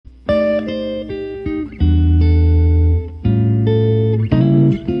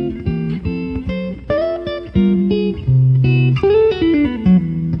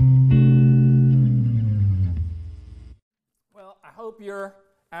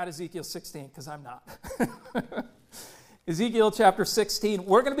at Ezekiel 16? Because I'm not. Ezekiel chapter 16.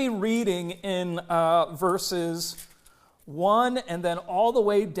 We're going to be reading in verses 1 and then all the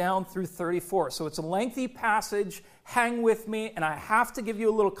way down through 34. So it's a lengthy passage. Hang with me, and I have to give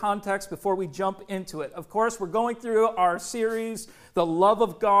you a little context before we jump into it. Of course, we're going through our series, The Love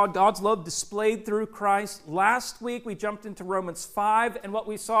of God, God's love displayed through Christ. Last week, we jumped into Romans 5, and what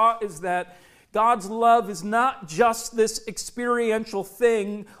we saw is that God's love is not just this experiential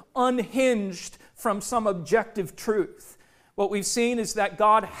thing unhinged from some objective truth. What we've seen is that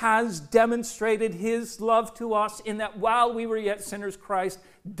God has demonstrated His love to us in that while we were yet sinners, Christ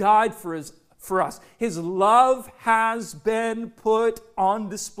died for us. His love has been put on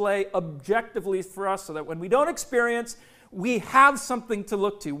display objectively for us so that when we don't experience, we have something to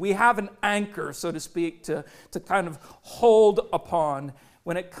look to. We have an anchor, so to speak, to kind of hold upon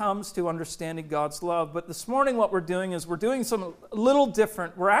when it comes to understanding God's love. But this morning what we're doing is we're doing something a little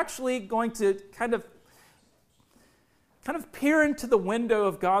different. We're actually going to kind of peer into the window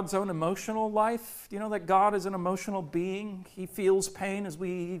of God's own emotional life. You know that God is an emotional being. He feels pain as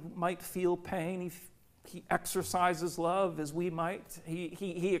we might feel pain. He exercises love as we might.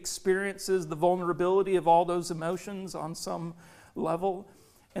 He experiences the vulnerability of all those emotions on some level.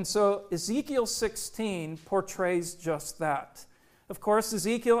 And so Ezekiel 16 portrays just that. Of course,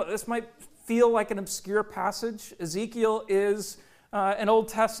 Ezekiel, this might feel like an obscure passage. Ezekiel is an Old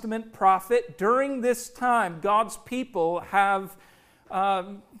Testament prophet. During this time, God's people have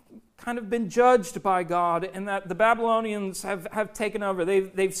kind of been judged by God in that the Babylonians have taken over.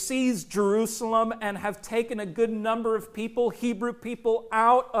 They've seized Jerusalem and have taken a good number of people, Hebrew people,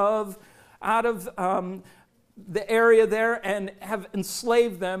 out of the area there and have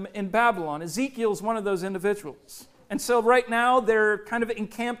enslaved them in Babylon. Ezekiel's one of those individuals. And so right now they're kind of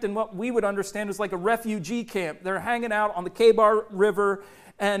encamped in what we would understand as like a refugee camp. They're hanging out on the Kebar River,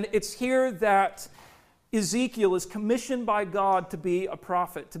 and it's here that Ezekiel is commissioned by God to be a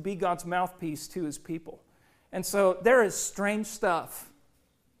prophet, to be God's mouthpiece to his people. And so there is strange stuff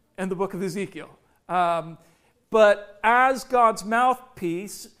in the book of Ezekiel. But as God's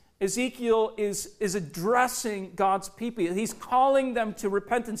mouthpiece, Ezekiel is addressing God's people. He's calling them to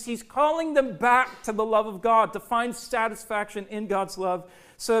repentance. He's calling them back to the love of God, to find satisfaction in God's love.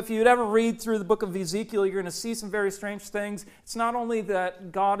 So if you'd ever read through the book of Ezekiel, you're going to see some very strange things. It's not only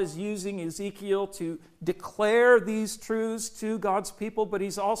that God is using Ezekiel to declare these truths to God's people, but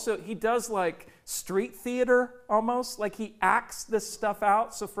he does like street theater almost, like he acts this stuff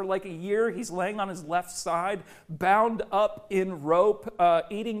out. So for like a year, he's laying on his left side, bound up in rope,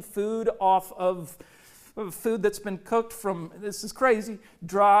 eating food off of food that's been cooked from, this is crazy,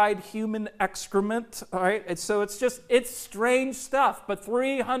 dried human excrement, all right? And so it's strange stuff, but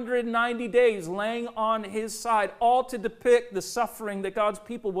 390 days laying on his side, all to depict the suffering that God's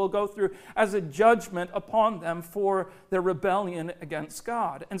people will go through as a judgment upon them for their rebellion against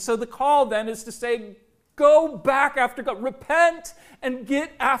God. And so the call then is to say, go back after God, repent and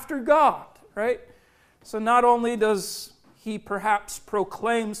get after God, right? So not only does he perhaps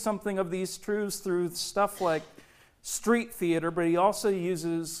proclaims something of these truths through stuff like street theater, but he also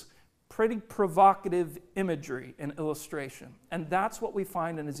uses pretty provocative imagery and illustration. And that's what we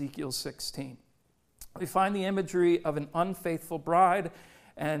find in Ezekiel 16. We find the imagery of an unfaithful bride,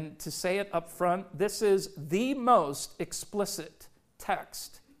 and to say it up front, this is the most explicit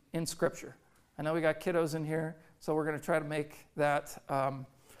text in Scripture. I know we got kiddos in here, so we're going to try to make that,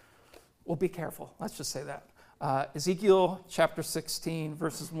 well, be careful. Let's just say that. Ezekiel chapter 16,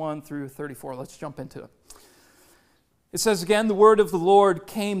 verses 1 through 34. Let's jump into it. It says, again, the word of the Lord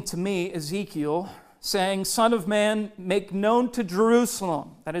came to me, Ezekiel, saying, Son of man, make known to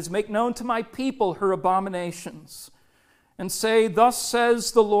Jerusalem, that is, make known to my people her abominations, and say, Thus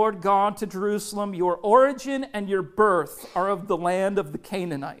says the Lord God to Jerusalem, your origin and your birth are of the land of the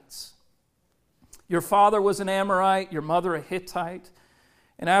Canaanites. Your father was an Amorite, your mother a Hittite.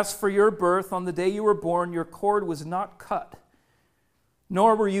 And as for your birth, on the day you were born, your cord was not cut,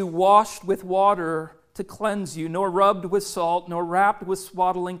 nor were you washed with water to cleanse you, nor rubbed with salt, nor wrapped with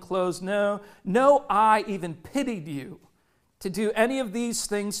swaddling clothes. No eye even pitied you to do any of these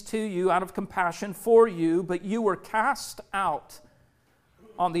things to you out of compassion for you, but you were cast out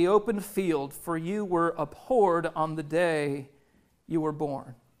on the open field, for you were abhorred on the day you were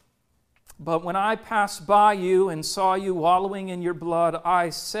born. But when I passed by you and saw you wallowing in your blood,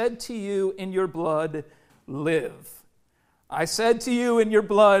 I said to you in your blood, live. I said to you in your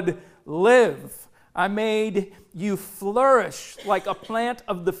blood, live. I made you flourish like a plant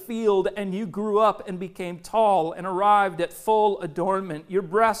of the field, and you grew up and became tall and arrived at full adornment. Your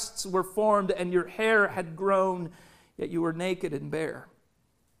breasts were formed and your hair had grown, yet you were naked and bare.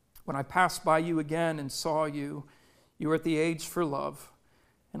 When I passed by you again and saw you, you were at the age for love.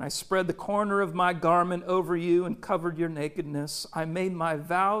 And I spread the corner of my garment over you and covered your nakedness. I made my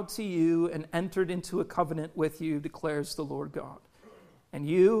vow to you and entered into a covenant with you, declares the Lord God. And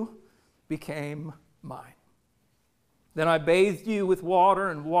you became mine. Then I bathed you with water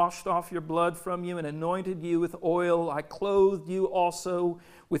and washed off your blood from you and anointed you with oil. I clothed you also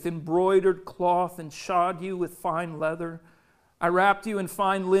with embroidered cloth and shod you with fine leather. I wrapped you in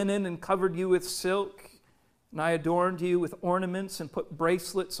fine linen and covered you with silk. And I adorned you with ornaments and put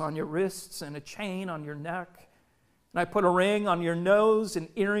bracelets on your wrists and a chain on your neck. And I put a ring on your nose and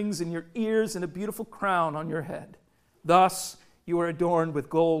earrings in your ears and a beautiful crown on your head. Thus you were adorned with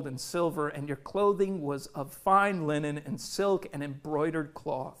gold and silver, and your clothing was of fine linen and silk and embroidered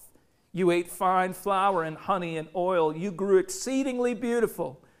cloth. You ate fine flour and honey and oil. You grew exceedingly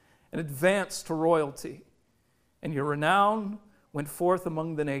beautiful and advanced to royalty. And your renown went forth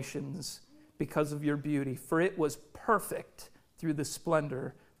among the nations because of your beauty, for it was perfect through the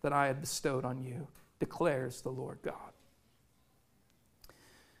splendor that I had bestowed on you, declares the Lord God.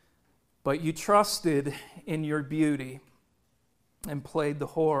 But you trusted in your beauty and played the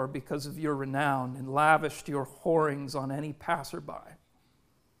whore because of your renown and lavished your whorings on any passerby.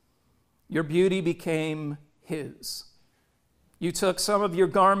 Your beauty became his. You took some of your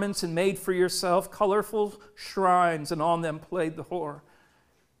garments and made for yourself colorful shrines, and on them played the whore.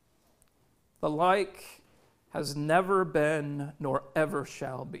 The like has never been nor ever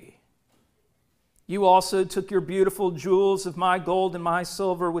shall be. You also took your beautiful jewels of my gold and my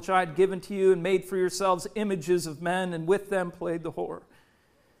silver, which I had given to you, and made for yourselves images of men, and with them played the whore.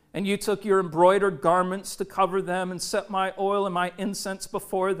 And you took your embroidered garments to cover them, and set my oil and my incense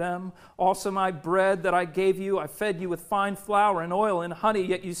before them. Also my bread that I gave you, I fed you with fine flour and oil and honey,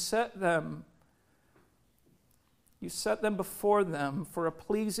 yet you set them before them for a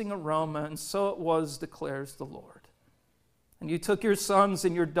pleasing aroma, and so it was, declares the Lord. And you took your sons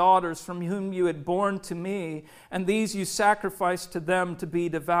and your daughters from whom you had borne to me, and these you sacrificed to them to be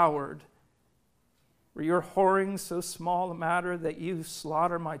devoured. Were your whorings so small a matter that you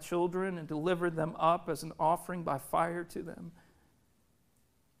slaughter my children and delivered them up as an offering by fire to them?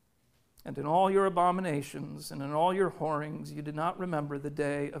 And in all your abominations and in all your whorings you did not remember the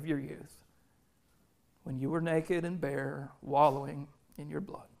day of your youth, when you were naked and bare, wallowing in your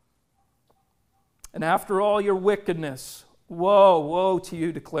blood. And after all your wickedness, woe, woe to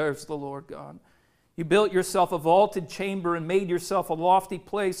you, declares the Lord God. You built yourself a vaulted chamber and made yourself a lofty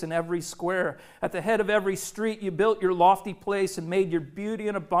place in every square. At the head of every street you built your lofty place and made your beauty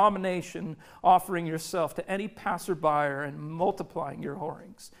an abomination, offering yourself to any passerby and multiplying your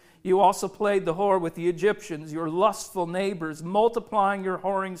whorings. You also played the whore with the Egyptians, your lustful neighbors, multiplying your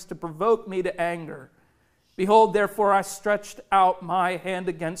whorings to provoke me to anger. Behold, therefore, I stretched out my hand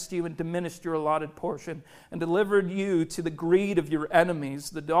against you and diminished your allotted portion and delivered you to the greed of your enemies,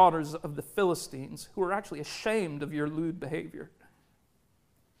 the daughters of the Philistines, who were actually ashamed of your lewd behavior.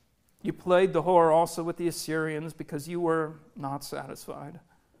 You played the whore also with the Assyrians because you were not satisfied.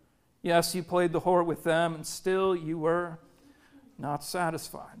 Yes, you played the whore with them, and still you were not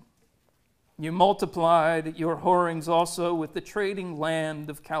satisfied. You multiplied your whorings also with the trading land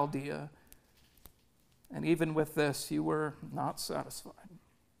of Chaldea, and even with this, you were not satisfied.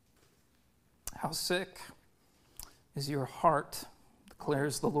 How sick is your heart,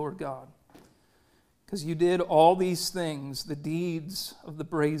 declares the Lord God, because you did all these things, the deeds of the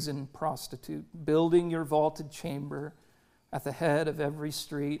brazen prostitute, building your vaulted chamber at the head of every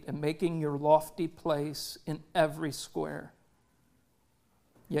street and making your lofty place in every square.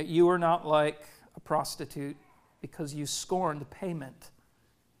 Yet you are not like a prostitute because you scorned payment.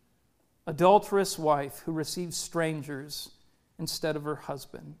 Adulterous wife who receives strangers instead of her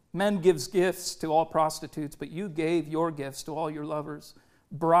husband. Men gives gifts to all prostitutes, but you gave your gifts to all your lovers,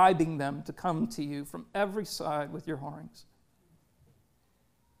 bribing them to come to you from every side with your whorings.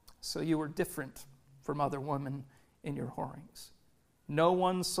 So you were different from other women in your whorings. No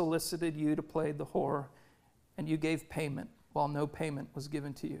one solicited you to play the whore, and you gave payment while no payment was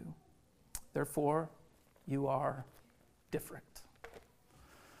given to you. Therefore, you are different.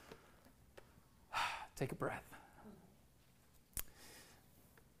 Take a breath.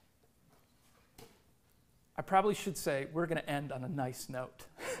 I probably should say we're going to end on a nice note.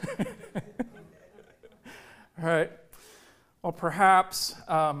 All right. Well, perhaps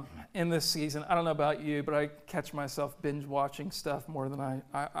in this season, I don't know about you, but I catch myself binge watching stuff more than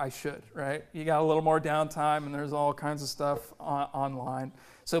I should, right? You got a little more downtime and there's all kinds of stuff online.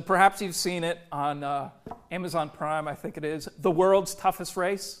 So perhaps you've seen it on Amazon Prime, I think it is, The World's Toughest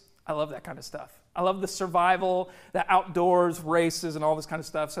Race. I love that kind of stuff. I love the survival, the outdoors, races, and all this kind of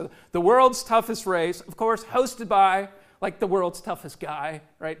stuff. So the World's Toughest Race, of course, hosted by, like, the world's toughest guy,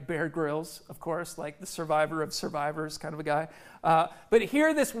 right? Bear Grylls, of course, like the survivor of survivors kind of a guy. But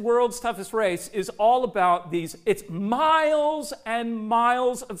here, this World's Toughest Race is all about it's miles and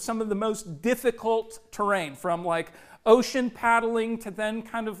miles of some of the most difficult terrain, from like ocean paddling to then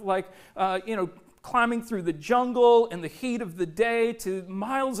kind of like, climbing through the jungle in the heat of the day, to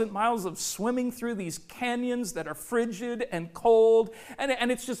miles and miles of swimming through these canyons that are frigid and cold.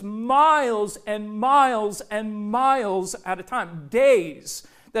 And it's just miles and miles and miles at a time, days,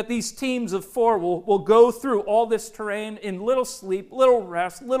 that these teams of 4 will go through all this terrain in little sleep, little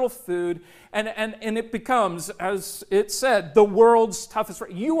rest, little food, and it becomes, as it said, the world's toughest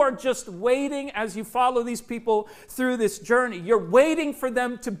race. You are just waiting as you follow these people through this journey. You're waiting for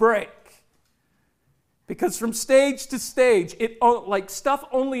them to break. Because from stage to stage, stuff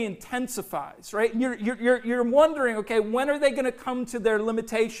only intensifies, right? You're wondering, okay, when are they going to come to their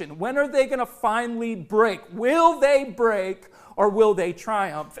limitation? When are they going to finally break? Will they break or will they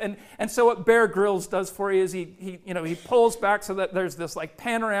triumph? And so what Bear Grylls does for you is he pulls back so that there's this like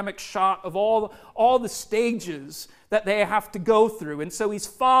panoramic shot of all the stages that they have to go through. And so he's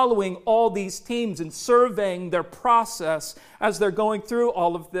following all these teams and surveying their process as they're going through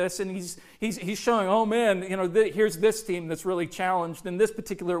all of this. And he's showing, oh man, here's this team that's really challenged in this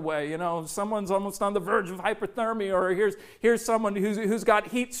particular way. Someone's almost on the verge of hypothermia, or here's someone who's got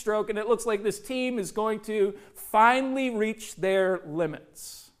heat stroke, and it looks like this team is going to finally reach their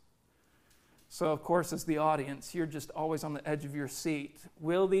limits. So of course, as the audience, you're just always on the edge of your seat.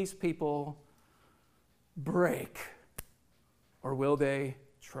 Will these people break? Or will they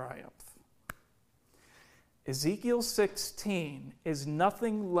triumph? Ezekiel 16 is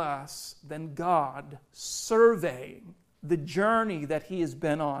nothing less than God surveying the journey that he has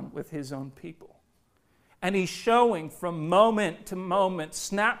been on with his own people. And he's showing from moment to moment,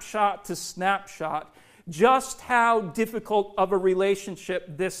 snapshot to snapshot, just how difficult of a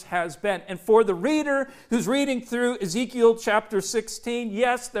relationship this has been. And for the reader who's reading through Ezekiel chapter 16,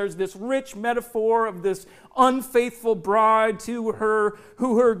 yes, there's this rich metaphor of this unfaithful bride to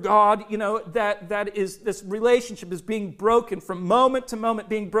her God, that is, this relationship is being broken from moment to moment,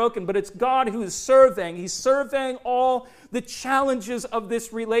 being broken, but it's God who is surveying. He's surveying all the challenges of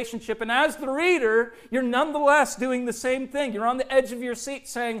this relationship. And as the reader, you're nonetheless doing the same thing. You're on the edge of your seat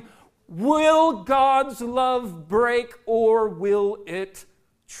saying, will God's love break or will it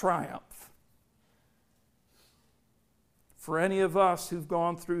triumph? For any of us who've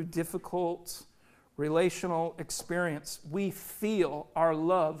gone through difficult relational experience, we feel our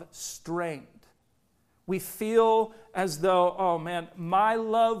love strained. We feel as though, oh man, my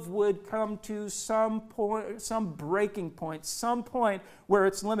love would come to some point, some breaking point, some point where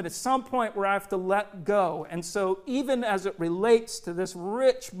it's limited, some point where I have to let go. And so even as it relates to this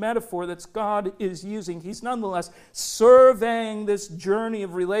rich metaphor that God is using, he's nonetheless surveying this journey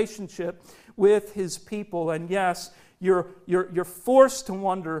of relationship with his people. And yes, you're forced to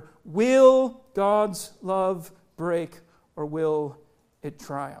wonder, will God's love break or will it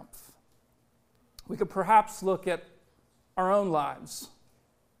triumph? We could perhaps look at our own lives,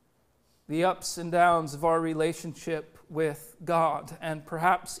 the ups and downs of our relationship with God, and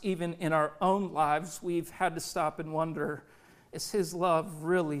perhaps even in our own lives, we've had to stop and wonder, is his love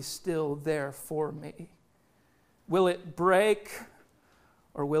really still there for me? Will it break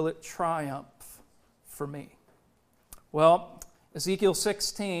or will it triumph for me? Well, Ezekiel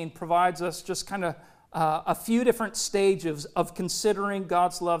 16 provides us just kind of a few different stages of considering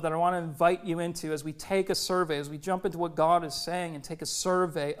God's love that I want to invite you into as we take a survey, as we jump into what God is saying and take a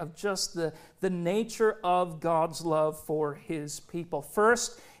survey of just the nature of God's love for his people.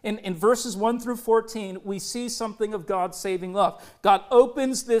 First, in verses 1 through 14, we see something of God's saving love. God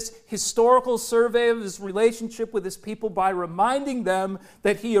opens this historical survey of his relationship with his people by reminding them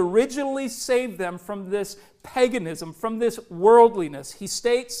that he originally saved them from this paganism, from this worldliness. He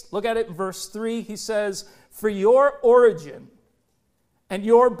states, look at it in verse 3, he says, "For your origin and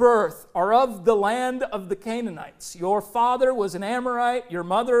your birth are of the land of the Canaanites. Your father was an Amorite, your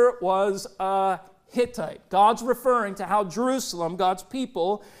mother was a Hittite." God's referring to how Jerusalem, God's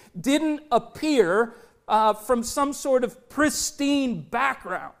people, didn't appear from some sort of pristine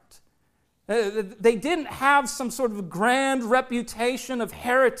background. They didn't have some sort of grand reputation of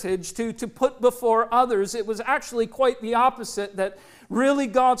heritage to put before others. It was actually quite the opposite, that really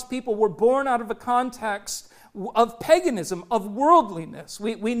God's people were born out of a context of paganism, of worldliness.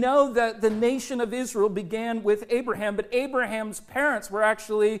 We know that the nation of Israel began with Abraham, but Abraham's parents were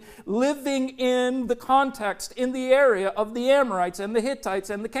actually living in the context, in the area of the Amorites and the Hittites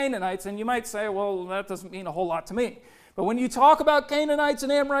and the Canaanites. And you might say, well, that doesn't mean a whole lot to me. But when you talk about Canaanites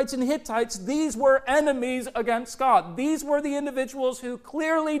and Amorites and Hittites, these were enemies against God. These were the individuals who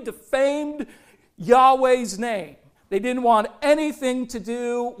clearly defamed Yahweh's name. They didn't want anything to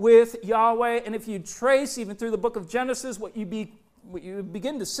do with Yahweh. And if you trace even through the book of Genesis, what you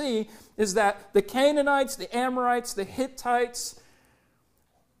begin to see is that the Canaanites, the Amorites, the Hittites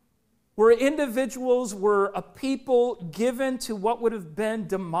were individuals, were a people given to what would have been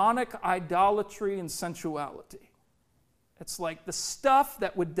demonic idolatry and sensuality. It's like the stuff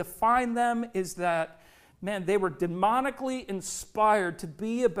that would define them is that, man, they were demonically inspired to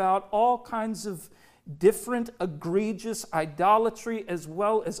be about all kinds of different egregious idolatry as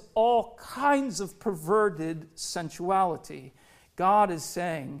well as all kinds of perverted sensuality. God is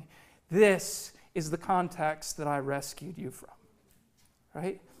saying, this is the context that I rescued you from,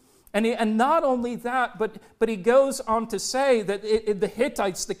 right? And not only that, but he goes on to say that the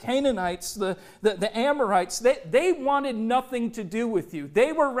Hittites, the Canaanites, the Amorites, they wanted nothing to do with you.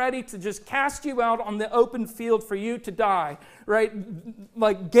 They were ready to just cast you out on the open field for you to die, right?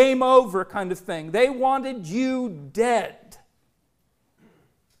 Like game over kind of thing. They wanted you dead.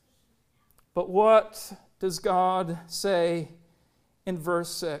 But what does God say in verse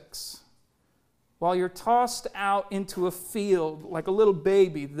 6? While you're tossed out into a field like a little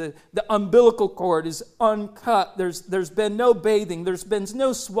baby, the umbilical cord is uncut. There's been no bathing. There's been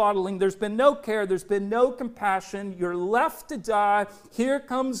no swaddling. There's been no care. There's been no compassion. You're left to die. Here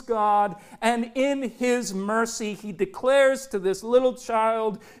comes God, and in His mercy, He declares to this little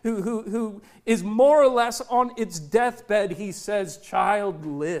child who is more or less on its deathbed, He says, "Child,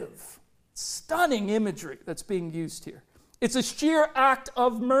 live." Stunning imagery that's being used here. It's a sheer act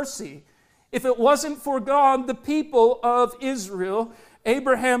of mercy. If it wasn't for God, the people of Israel,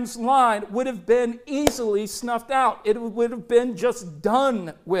 Abraham's line, would have been easily snuffed out. It would have been just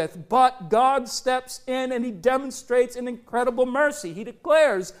done with. But God steps in and He demonstrates an incredible mercy. He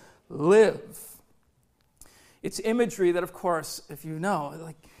declares, live. It's imagery that, of course, if you know,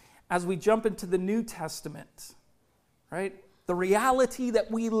 like as we jump into the New Testament, right? The reality that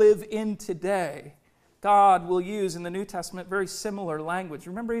we live in today, God will use in the New Testament very similar language.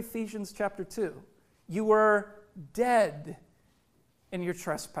 Remember Ephesians chapter 2. You were dead in your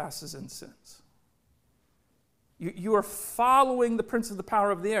trespasses and sins. You are following the prince of the power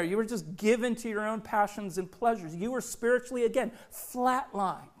of the air. You were just given to your own passions and pleasures. You were spiritually, again,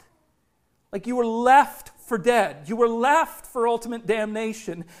 flatlined. Like you were left for dead. You were left for ultimate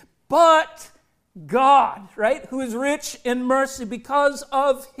damnation. But God, right, who is rich in mercy because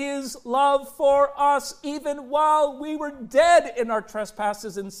of His love for us, even while we were dead in our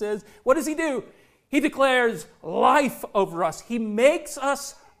trespasses and sins, what does He do? He declares life over us. He makes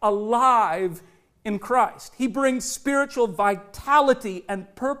us alive in Christ. He brings spiritual vitality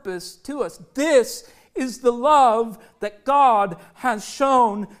and purpose to us. This is the love that God has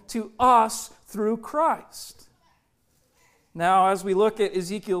shown to us through Christ. Now, as we look at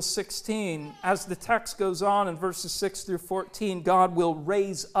Ezekiel 16, as the text goes on in verses 6 through 14, God will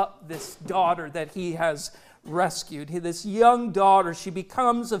raise up this daughter that He has rescued. This young daughter, she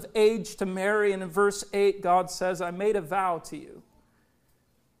becomes of age to marry, and in verse 8, God says, I made a vow to you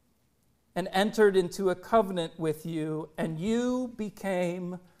and entered into a covenant with you, and you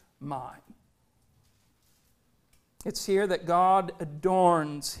became mine. It's here that God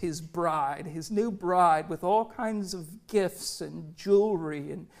adorns His bride, His new bride, with all kinds of gifts and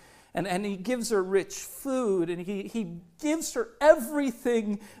jewelry, and He gives her rich food, and he gives her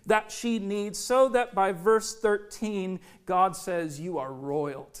everything that she needs, so that by verse 13, God says, you are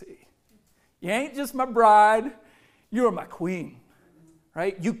royalty. You ain't just my bride, you are my queen.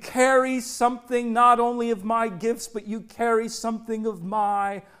 Right? You carry something not only of my gifts, but you carry something of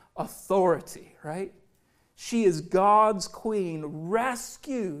my authority, right? She is God's queen,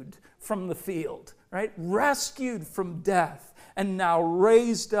 rescued from the field, right? Rescued from death, and now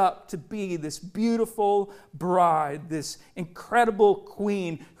raised up to be this beautiful bride, this incredible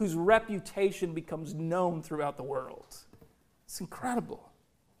queen whose reputation becomes known throughout the world. It's incredible.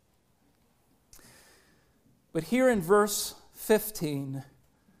 But here in verse 15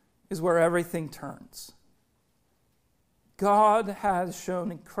 is where everything turns. God has shown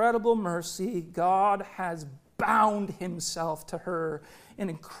incredible mercy. God has bound Himself to her in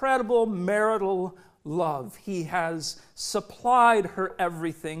incredible marital love. He has supplied her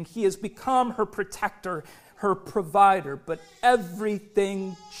everything. He has become her protector, her provider. But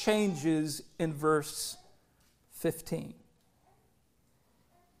everything changes in verse 15.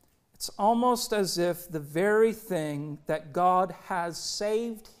 It's almost as if the very thing that God has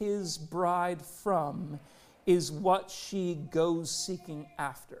saved his bride from is what she goes seeking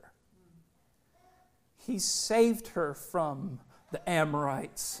after. He saved her from the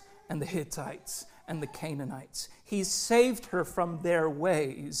Amorites and the Hittites and the Canaanites. He saved her from their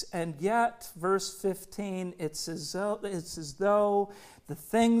ways. And yet, verse 15, it's as though the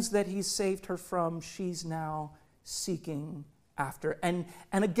things that he saved her from, she's now seeking after. And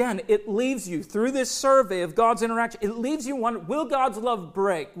again, it leaves you, through this survey of God's interaction, it leaves you wondering, will God's love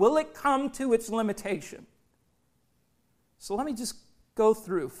break? Will it come to its limitation? So let me just go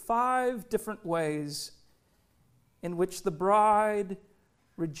through 5 different ways in which the bride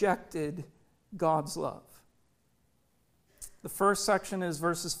rejected God's love. The first section is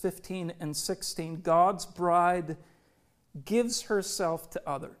verses 15 and 16. God's bride gives herself to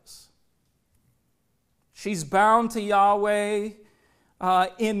others. She's bound to Yahweh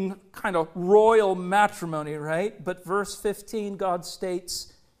in kind of royal matrimony, right? But verse 15, God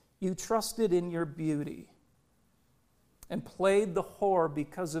states, "You trusted in your beauty and played the whore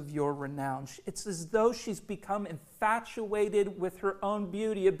because of your renown." It's as though she's become infatuated with her own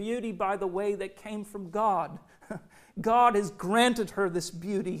beauty, a beauty, by the way, that came from God. God has granted her this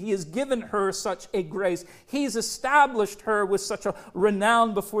beauty. He has given her such a grace. He's established her with such a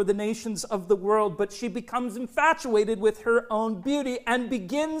renown before the nations of the world, but she becomes infatuated with her own beauty and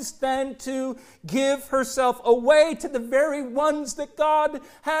begins then to give herself away to the very ones that God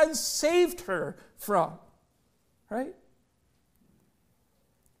has saved her from. Right?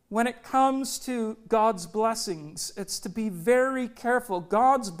 When it comes to God's blessings, it's to be very careful.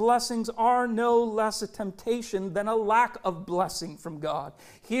 God's blessings are no less a temptation than a lack of blessing from God.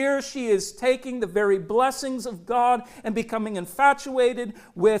 Here she is taking the very blessings of God and becoming infatuated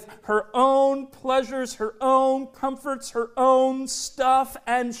with her own pleasures, her own comforts, her own stuff,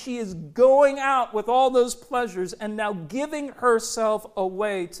 and she is going out with all those pleasures and now giving herself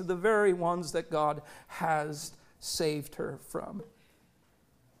away to the very ones that God has saved her from.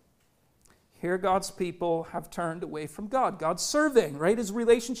 Here God's people have turned away from God. God's surveying, right, his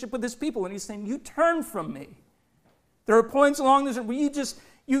relationship with his people. And he's saying, you turn from me. There are points along this where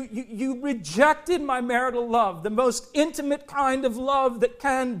you rejected my marital love, the most intimate kind of love that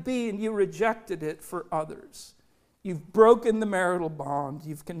can be, and you rejected it for others. You've broken the marital bond.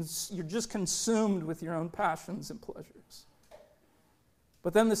 You're just consumed with your own passions and pleasures.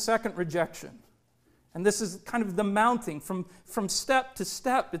 But then the second rejection. And this is kind of the mounting from step to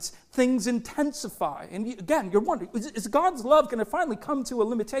step. It's things intensify. And again, you're wondering, is God's love going to finally come to a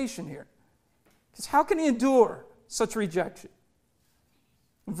limitation here? Because how can he endure such rejection?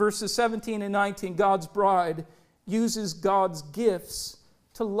 In verses 17 and 19, God's bride uses God's gifts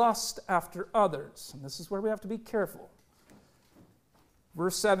to lust after others. And this is where we have to be careful.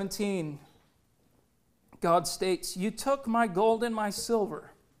 Verse 17, God states, "You took my gold and my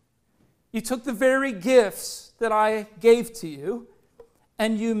silver. You took the very gifts that I gave to you,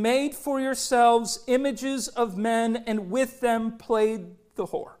 and you made for yourselves images of men, and with them played the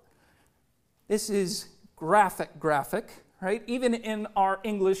whore." This is graphic, right? Even in our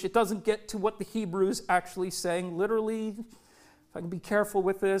English, it doesn't get to what the Hebrew is actually saying. Literally, if I can be careful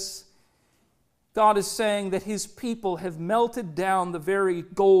with this, God is saying that his people have melted down the very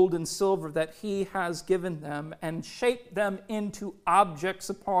gold and silver that he has given them and shaped them into objects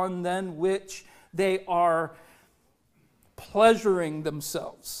upon then which they are pleasuring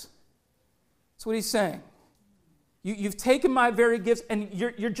themselves. That's what he's saying. You've taken my very gifts and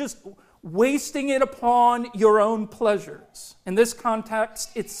you're just wasting it upon your own pleasures. In this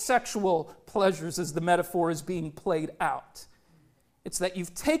context, it's sexual pleasures as the metaphor is being played out. It's that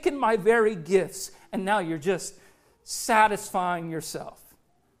you've taken my very gifts and now you're just satisfying yourself.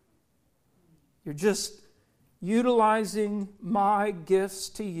 You're just utilizing my gifts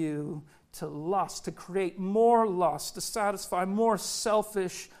to you to lust, to create more lust, to satisfy more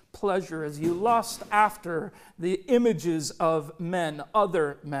selfish pleasure as you lust after the images of men,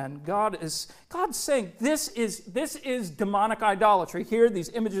 other men. God's saying this is demonic idolatry. Here, these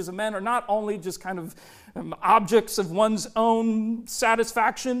images of men are not only just kind of objects of one's own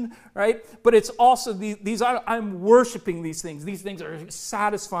satisfaction, right? But it's also I'm worshiping these things. These things are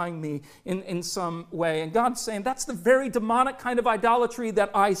satisfying me in some way. And God's saying that's the very demonic kind of idolatry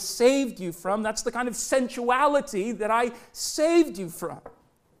that I saved you from. That's the kind of sensuality that I saved you from.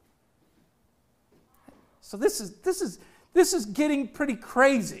 So this is getting pretty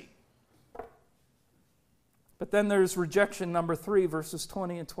crazy. But then there's rejection number 3, verses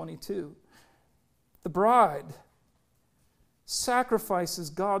 20 and 22. The bride sacrifices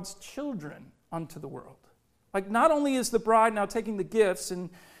God's children unto the world. Like, not only is the bride now taking the gifts and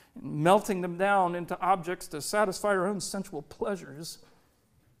melting them down into objects to satisfy her own sensual pleasures,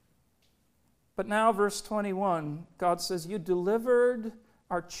 but now, verse 21, God says, you delivered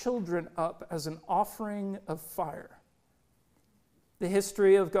our children up as an offering of fire. The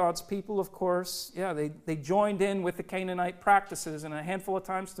history of God's people, of course, they joined in with the Canaanite practices, and a handful of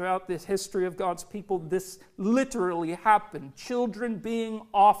times throughout this history of God's people, this literally happened. Children being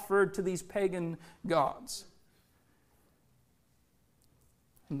offered to these pagan gods.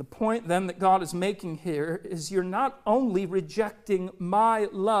 And the point then that God is making here is you're not only rejecting my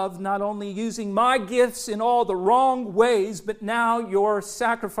love, not only using my gifts in all the wrong ways, but now you're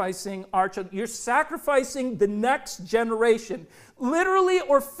sacrificing our children. You're sacrificing the next generation. Literally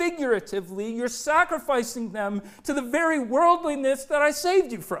or figuratively, you're sacrificing them to the very worldliness that I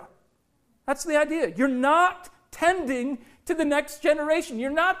saved you from. That's the idea. You're not tending to the next generation. You're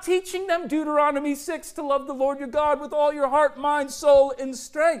not teaching them Deuteronomy 6 to love the Lord your God with all your heart, mind, soul, and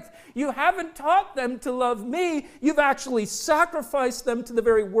strength. You haven't taught them to love me. You've actually sacrificed them to the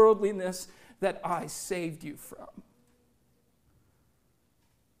very worldliness that I saved you from.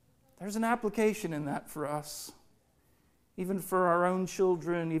 There's an application in that for us, even for our own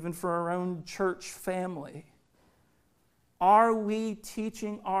children, even for our own church family. Are we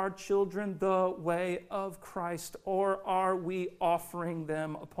teaching our children the way of Christ, or are we offering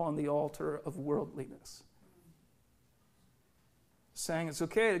them upon the altar of worldliness? Saying it's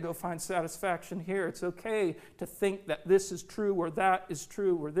okay to go find satisfaction here. It's okay to think that this is true, or that is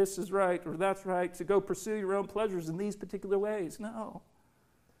true, or this is right, or that's right, to go pursue your own pleasures in these particular ways. No.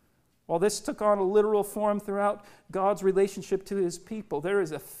 While this took on a literal form throughout God's relationship to his people, there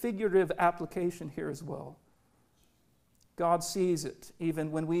is a figurative application here as well. God sees it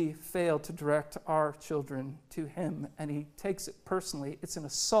even when we fail to direct our children to him, and he takes it personally. It's an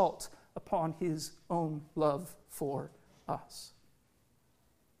assault upon his own love for us.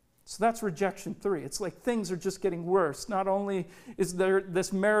 So that's rejection 3. It's like things are just getting worse. Not only is there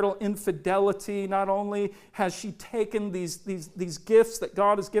this marital infidelity, not only has she taken these gifts that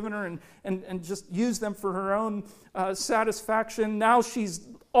God has given her and just used them for her own satisfaction, now she's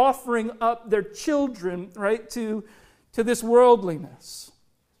offering up their children, right, to this worldliness.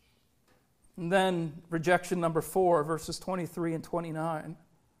 And then rejection number 4, verses 23 and 29.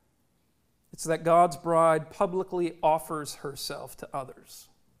 It's that God's bride publicly offers herself to others.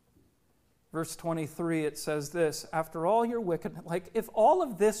 Verse 23, it says this, after all your wickedness, like if all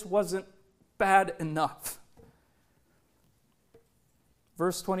of this wasn't bad enough.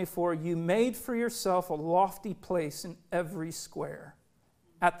 Verse 24, you made for yourself a lofty place in every square.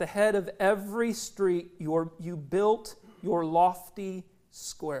 At the head of every street, you built your lofty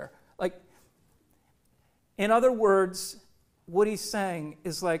square. Like, in other words, what he's saying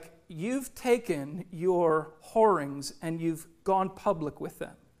is like, you've taken your whorings and you've gone public with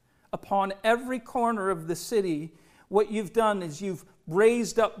them. Upon every corner of the city, what you've done is you've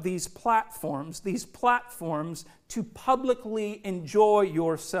raised up these platforms to publicly enjoy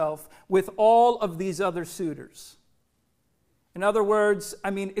yourself with all of these other suitors. In other words, I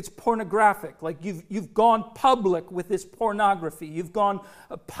mean, it's pornographic. Like you've gone public with this pornography. You've gone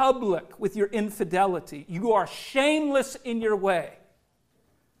public with your infidelity. You are shameless in your way.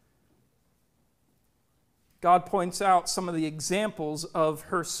 God points out some of the examples of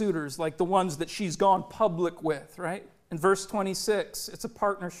her suitors, like the ones that she's gone public with, right? In verse 26, it's a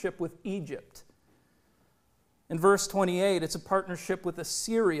partnership with Egypt. In verse 28, it's a partnership with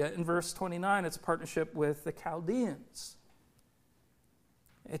Assyria. In verse 29, it's a partnership with the Chaldeans.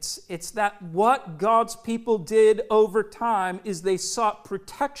 It's that what God's people did over time is they sought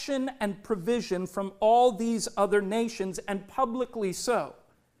protection and provision from all these other nations, and publicly so.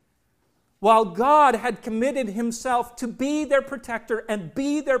 While God had committed himself to be their protector and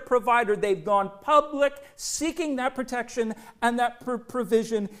be their provider, they've gone public seeking that protection and that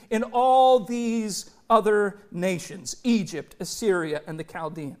provision in all these other nations, Egypt, Assyria, and the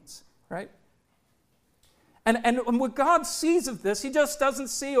Chaldeans, right? And what God sees of this, he just doesn't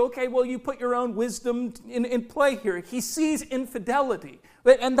see, okay, well, you put your own wisdom in play here. He sees infidelity.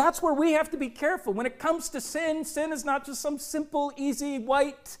 And that's where we have to be careful. When it comes to sin, sin is not just some simple, easy,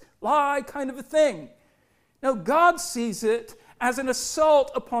 white lie kind of a thing. No, God sees it as an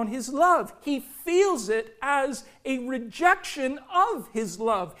assault upon his love. He feels it as a rejection of his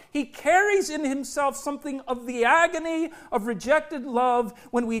love. He carries in himself something of the agony of rejected love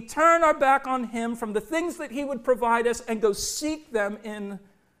when we turn our back on him from the things that he would provide us and go seek them in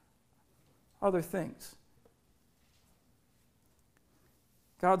other things.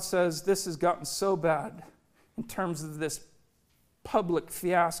 God says this has gotten so bad in terms of this public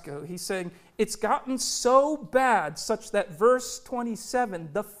fiasco. He's saying it's gotten so bad such that verse 27,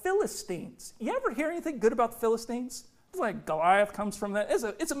 the Philistines. You ever hear anything good about the Philistines? It's like Goliath comes from that.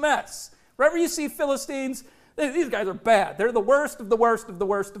 It's a mess. Wherever you see Philistines, these guys are bad. They're the worst of the worst of the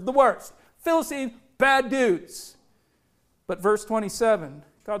worst of the worst. Philistines, bad dudes. But verse 27,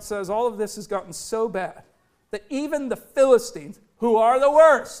 God says all of this has gotten so bad that even the Philistines, who are the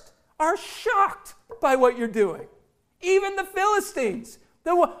worst, are shocked by what you're doing. Even the Philistines,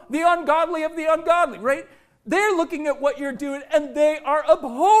 the ungodly of the ungodly, right? They're looking at what you're doing and they are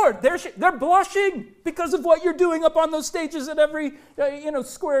abhorred. They're blushing because of what you're doing up on those stages at every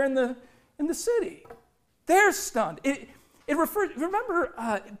square in the city. They're stunned. It refers.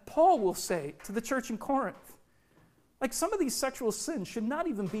 Remember, Paul will say to the church in Corinth, like some of these sexual sins should not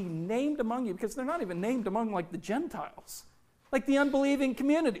even be named among you because they're not even named among like the Gentiles, like the unbelieving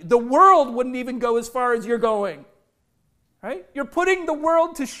community. The world wouldn't even go as far as you're going. Right? You're putting the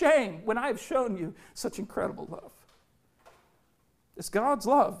world to shame when I have shown you such incredible love. Is God's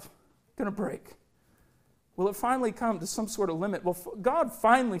love going to break? Will it finally come to some sort of limit? Will God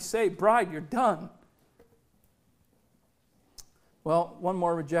finally say, bride, you're done? Well, one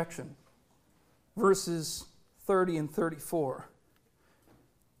more rejection. Verses 30 and 34.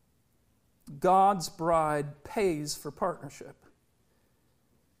 God's bride pays for partnership.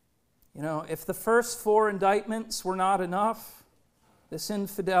 You know, if the first 4 indictments were not enough, this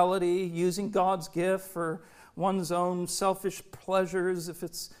infidelity, using God's gift for one's own selfish pleasures, if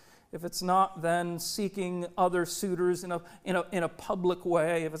it's not then seeking other suitors in a public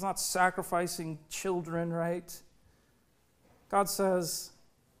way, if it's not sacrificing children, right? God says,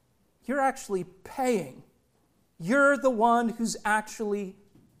 you're actually paying. You're the one who's actually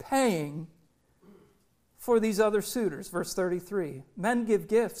paying for these other suitors. Verse 33, men give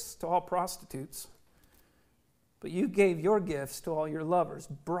gifts to all prostitutes, but you gave your gifts to all your lovers,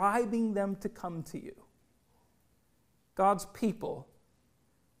 bribing them to come to you. God's people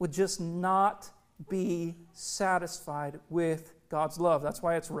would just not be satisfied with God's love. That's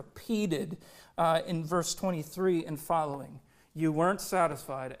why it's repeated in verse 23 and following. You weren't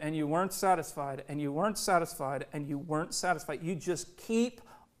satisfied, and you weren't satisfied, and you weren't satisfied, and you weren't satisfied. You just keep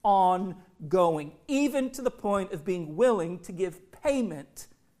on going, even to the point of being willing to give payment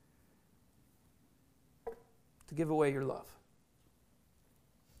to give away your love.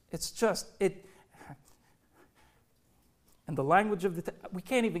 It's just, and the language of the we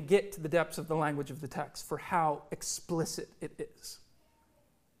can't even get to the depths of the language of the text for how explicit it is.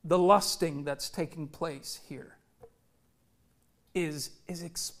 The lusting that's taking place here is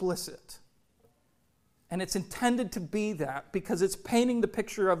explicit. And it's intended to be that because it's painting the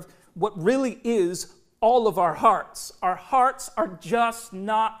picture of what really is all of our hearts. Our hearts are just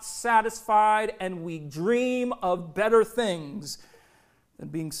not satisfied, and we dream of better things than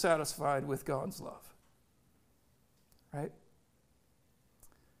being satisfied with God's love. Right?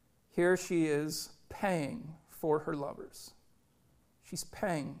 Here she is paying for her lovers. She's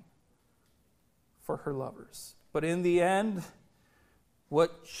paying for her lovers. But in the end,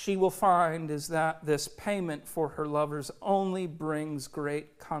 what she will find is that this payment for her lovers only brings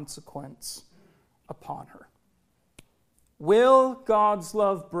great consequence upon her. Will God's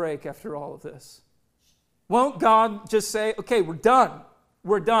love break after all of this? Won't God just say, okay, we're done.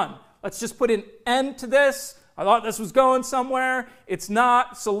 We're done. Let's just put an end to this. I thought this was going somewhere. It's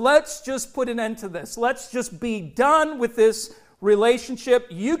not. So let's just put an end to this. Let's just be done with this relationship.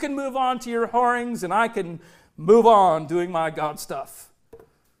 You can move on to your whorings, and I can move on doing my God stuff.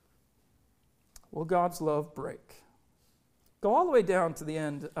 Will God's love break? Go all the way down to the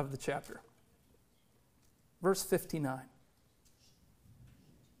end of the chapter. Verse 59.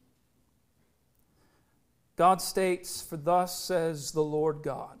 God states, "For thus says the Lord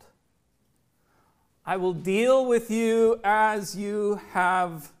God, I will deal with you as you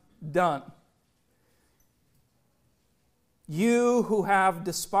have done. You who have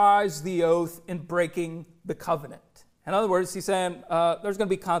despised the oath in breaking the covenant." In other words, he's saying there's going to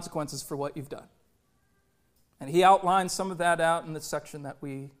be consequences for what you've done. And he outlines some of that out in the section that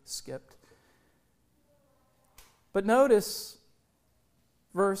we skipped. But notice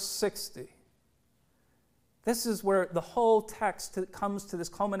verse 60. This is where the whole text comes to this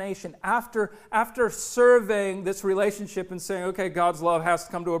culmination. After surveying this relationship and saying, okay, God's love has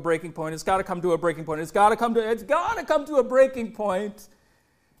to come to a breaking point. It's got to come to a breaking point. It's got to come to a breaking point.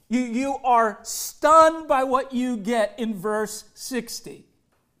 You are stunned by what you get in verse 60.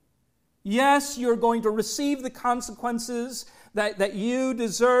 Yes, you're going to receive the consequences that you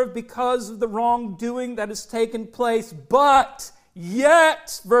deserve because of the wrongdoing that has taken place. But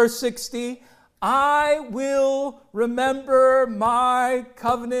yet, verse 60, I will remember my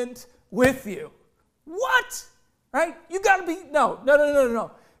covenant with you. What? Right? You got to be,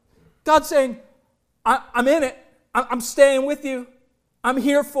 no. God's saying, I'm in it. I'm staying with you. I'm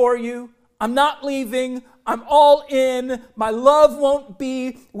here for you. I'm not leaving. I'm all in. My love won't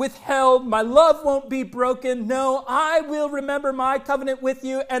be withheld. My love won't be broken. No, I will remember my covenant with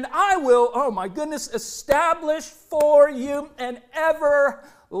you, and I will, oh my goodness, establish for you an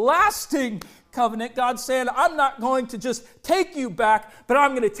everlasting covenant. God's saying, I'm not going to just take you back, but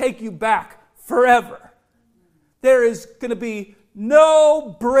I'm going to take you back forever. There is going to be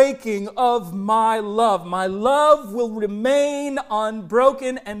no breaking of my love. My love will remain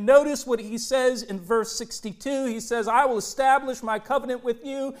unbroken. And notice what he says in verse 62. He says, I will establish my covenant with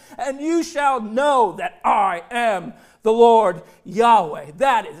you, and you shall know that I am the Lord Yahweh.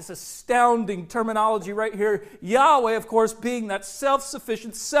 That is astounding terminology right here. Yahweh, of course, being that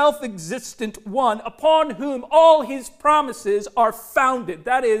self-sufficient, self-existent one upon whom all his promises are founded.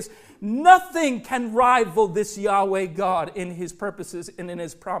 That is, nothing can rival this Yahweh God in his purposes and in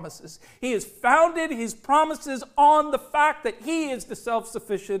his promises. He has founded his promises on the fact that he is the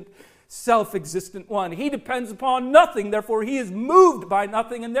self-sufficient, self-existent one. He depends upon nothing, therefore he is moved by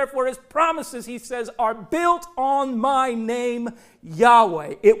nothing, and therefore his promises, he says, are built on my name,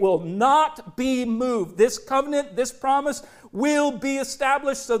 Yahweh. It will not be moved. This covenant, this promise will be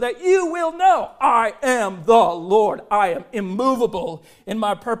established so that you will know I am the Lord. I am immovable in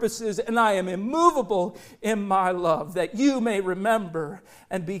my purposes, and I am immovable in my love, that you may remember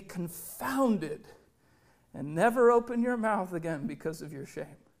and be confounded and never open your mouth again because of your shame.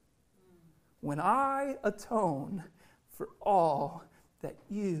 When I atone for all that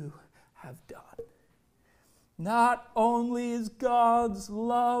you have done. Not only is God's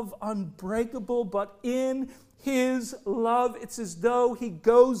love unbreakable, but in his love, it's as though he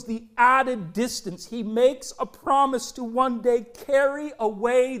goes the added distance. He makes a promise to one day carry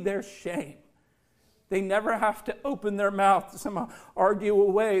away their shame. They never have to open their mouth to somehow argue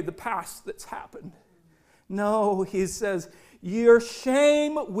away the past that's happened. No, he says, your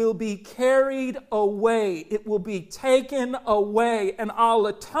shame will be carried away. It will be taken away, and I'll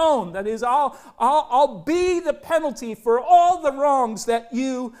atone. That is, I'll be the penalty for all the wrongs that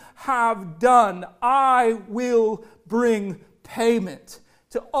you have done. I will bring payment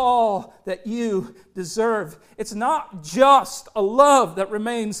to all that you deserve. It's not just a love that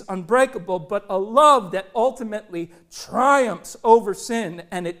remains unbreakable, but a love that ultimately triumphs over sin,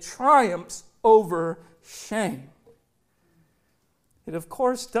 and it triumphs over shame. It, of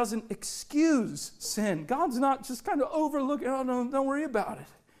course, doesn't excuse sin. God's not just kind of overlooking, oh, no, don't worry about it.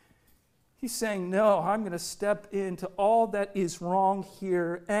 He's saying, no, I'm going to step into all that is wrong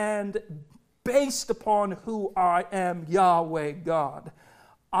here, and based upon who I am, Yahweh God,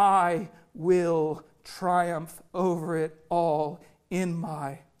 I will triumph over it all in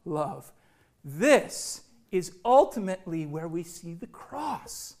my love. This is ultimately where we see the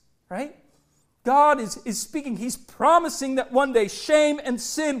cross, right? God is speaking. He's promising that one day shame and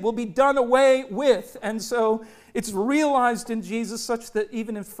sin will be done away with. And so it's realized in Jesus such that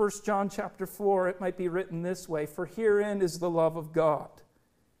even in 1 John chapter 4, it might be written this way, for herein is the love of God.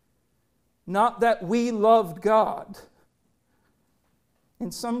 Not that we loved God. In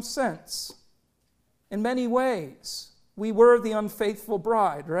some sense, in many ways, we were the unfaithful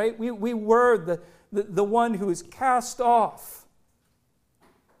bride, right? We were the one who is cast off,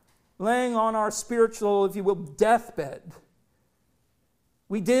 laying on our spiritual, if you will, deathbed.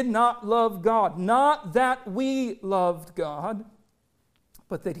 We did not love God. Not that we loved God,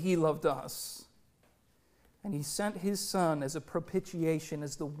 but that he loved us. And he sent his Son as a propitiation,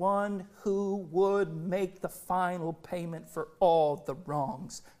 as the one who would make the final payment for all the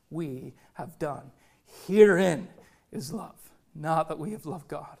wrongs we have done. Herein is love. Not that we have loved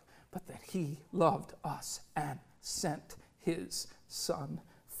God, but that he loved us and sent his Son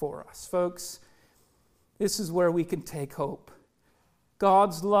for us. Folks, this is where we can take hope.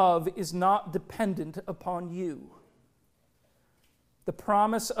 God's love is not dependent upon you. The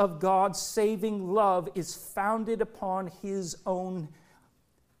promise of God's saving love is founded upon his own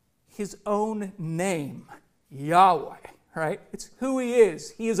name, Yahweh, right? It's who he is.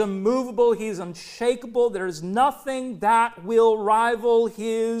 He is immovable. He is unshakable. There is nothing that will rival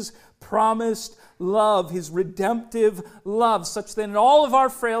his promised love, his redemptive love, such that in all of our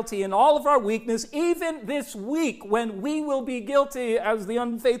frailty and all of our weakness, even this week when we will be guilty as the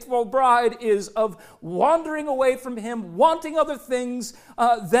unfaithful bride is of wandering away from him, wanting other things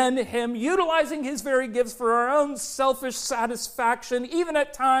than him, utilizing his very gifts for our own selfish satisfaction, even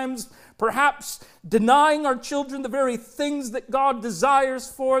at times perhaps denying our children the very things that God desires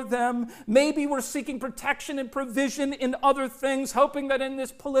for them. Maybe we're seeking protection and provision in other things, hoping that in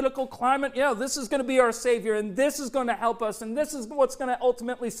this political climate, this is going to be our Savior, and this is going to help us, and this is what's going to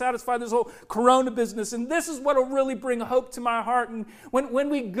ultimately satisfy this whole corona business, and this is what will really bring hope to my heart. And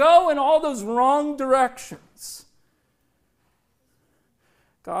when we go in all those wrong directions,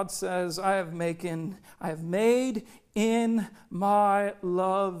 God says, I have made in my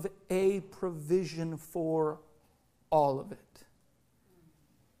love a provision for all of it,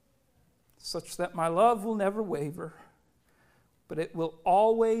 such that my love will never waver, but it will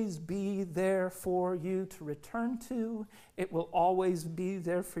always be there for you to return to. It will always be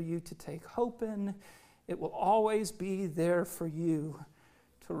there for you to take hope in. It will always be there for you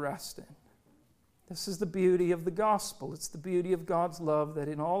to rest in. This is the beauty of the gospel. It's the beauty of God's love, that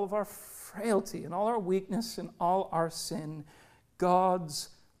in all of our frailty, in all our weakness, and all our sin, God's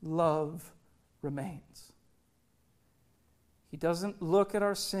love remains. He doesn't look at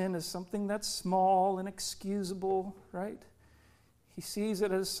our sin as something that's small and excusable, right? He sees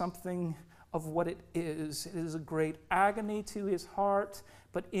it as something of what it is. It is a great agony to his heart,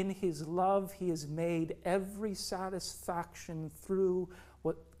 but in his love he has made every satisfaction through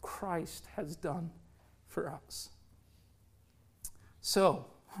what Christ has done for us. So,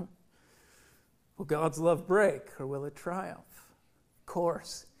 will God's love break or will it triumph? Of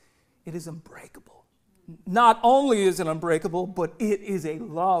course, it is unbreakable. Not only is it unbreakable, but it is a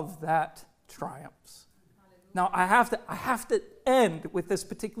love that triumphs. Now, I have to end with this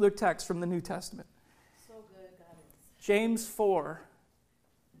particular text from the New Testament. So good, God is. James 4.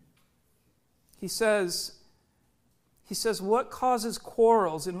 He says, what causes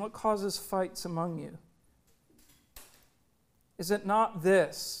quarrels and what causes fights among you? Is it not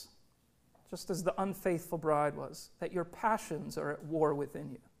this, just as the unfaithful bride was, that your passions are at war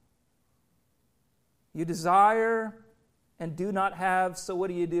within you? You desire and do not have, so what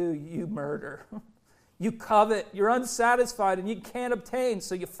do? You murder. You covet, you're unsatisfied, and you can't obtain,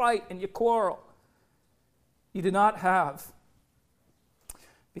 so you fight and you quarrel. You do not have,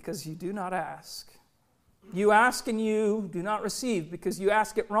 because you do not ask. You ask and you do not receive, because you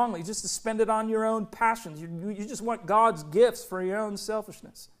ask it wrongly, just to spend it on your own passions. You just want God's gifts for your own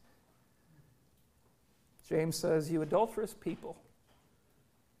selfishness. James says, you adulterous people,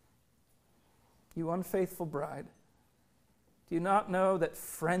 you unfaithful bride, do you not know that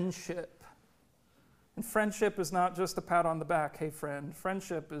friendship, and friendship is not just a pat on the back, hey friend,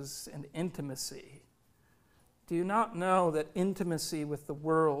 friendship is an intimacy. Do you not know that intimacy with the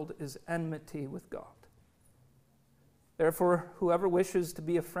world is enmity with God? Therefore, whoever wishes to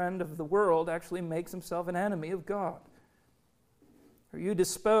be a friend of the world actually makes himself an enemy of God. Or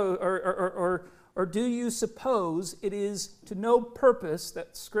do you suppose it is to no purpose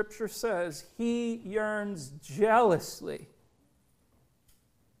that Scripture says he yearns jealously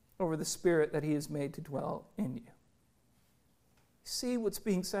over the Spirit that he has made to dwell in you? See what's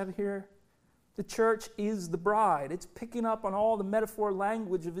being said here? The church is the bride. It's picking up on all the metaphor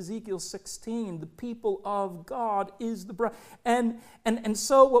language of Ezekiel 16. The people of God is the bride. And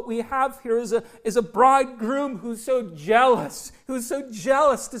so what we have here is a bridegroom who's so jealous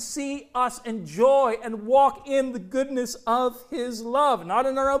to see us enjoy and walk in the goodness of his love. Not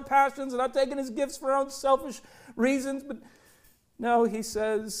in our own passions, not taking his gifts for our own selfish reasons, but no, he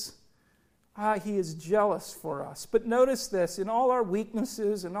says, he is jealous for us. But notice this, in all our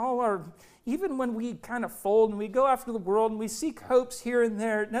weaknesses and even when we kind of fold and we go after the world and we seek hopes here and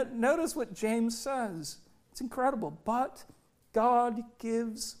there, notice what James says. It's incredible. But God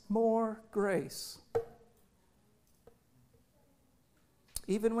gives more grace.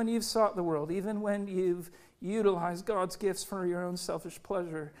 Even when you've sought the world, even when you've utilized God's gifts for your own selfish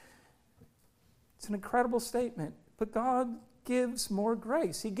pleasure, it's an incredible statement. But God gives more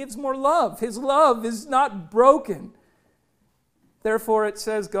grace. He gives more love. His love is not broken. Therefore, it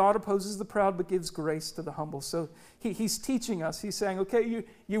says, God opposes the proud but gives grace to the humble. So he's teaching us. He's saying, okay,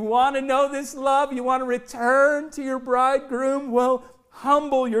 you want to know this love? You want to return to your bridegroom? Well,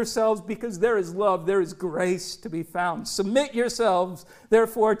 humble yourselves because there is love. There is grace to be found. Submit yourselves,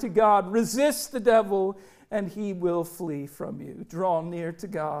 therefore, to God. Resist the devil, and he will flee from you. Draw near to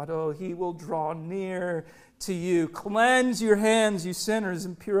God. Oh, he will draw near to you. Cleanse your hands, you sinners,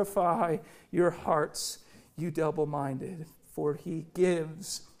 and purify your hearts, you double-minded. For he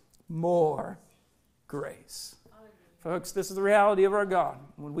gives more grace. Folks, this is the reality of our God.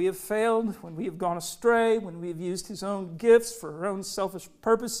 When we have failed, when we have gone astray, when we have used His own gifts for our own selfish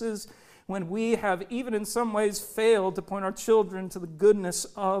purposes, when we have even in some ways failed to point our children to the goodness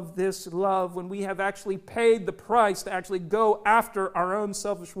of this love, when we have actually paid the price to actually go after our own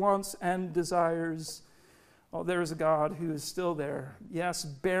selfish wants and desires, oh, there is a God who is still there, yes,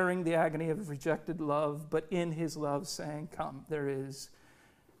 bearing the agony of rejected love, but in His love saying, come, there is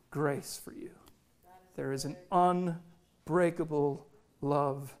grace for you. There is an unbreakable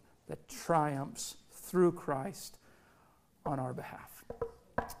love that triumphs through Christ on our behalf.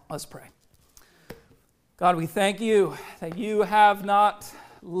 Let's pray. God, we thank you that you have not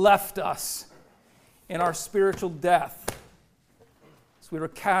left us in our spiritual death. As we were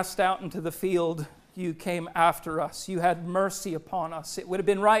cast out into the field, you came after us. You had mercy upon us. It would have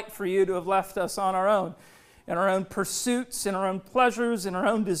been right for you to have left us on our own, in our own pursuits, in our own pleasures, in our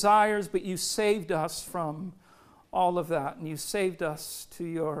own desires, but you saved us from all of that, and you saved us to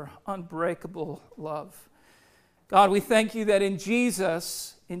your unbreakable love. God, we thank you that in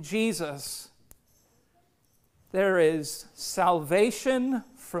Jesus, there is salvation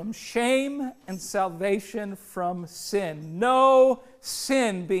from shame and salvation from sin. No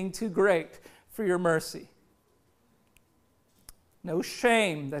sin being too great for your mercy. No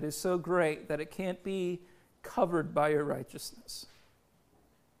shame that is so great that it can't be covered by your righteousness.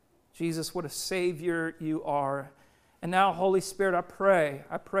 Jesus, what a Savior you are. And now, Holy Spirit, I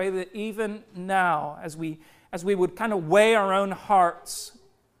pray that even now, as we would kind of weigh our own hearts,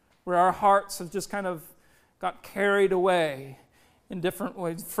 where our hearts have just kind of got carried away in different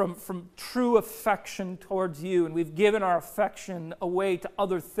ways from true affection towards you, and we've given our affection away to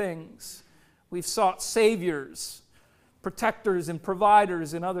other things. We've sought saviors, protectors, and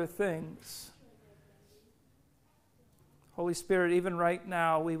providers in other things. Holy Spirit, even right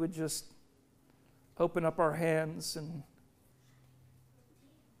now, we would just open up our hands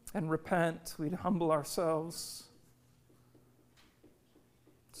and repent. We'd humble ourselves.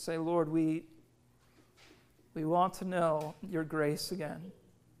 Say, Lord, we want to know your grace again.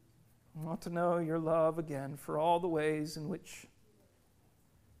 We want to know your love again for all the ways in which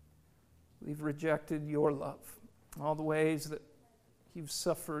we've rejected your love, all the ways that you've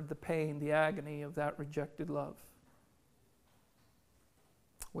suffered the pain, the agony of that rejected love.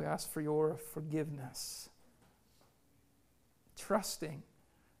 We ask for your forgiveness, trusting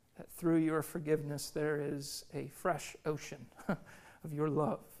that through your forgiveness there is a fresh ocean of your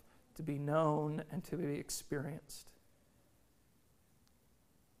love to be known and to be experienced.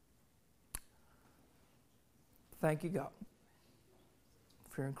 Thank you, God,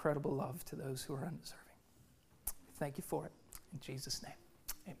 for your incredible love to those who are undeserving. Thank you for it. In Jesus' name,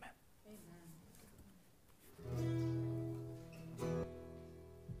 amen. Amen.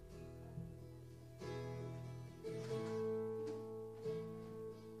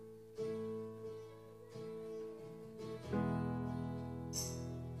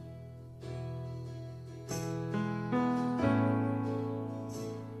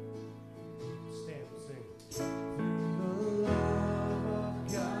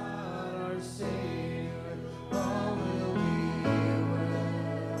 All will be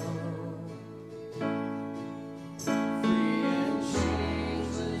well.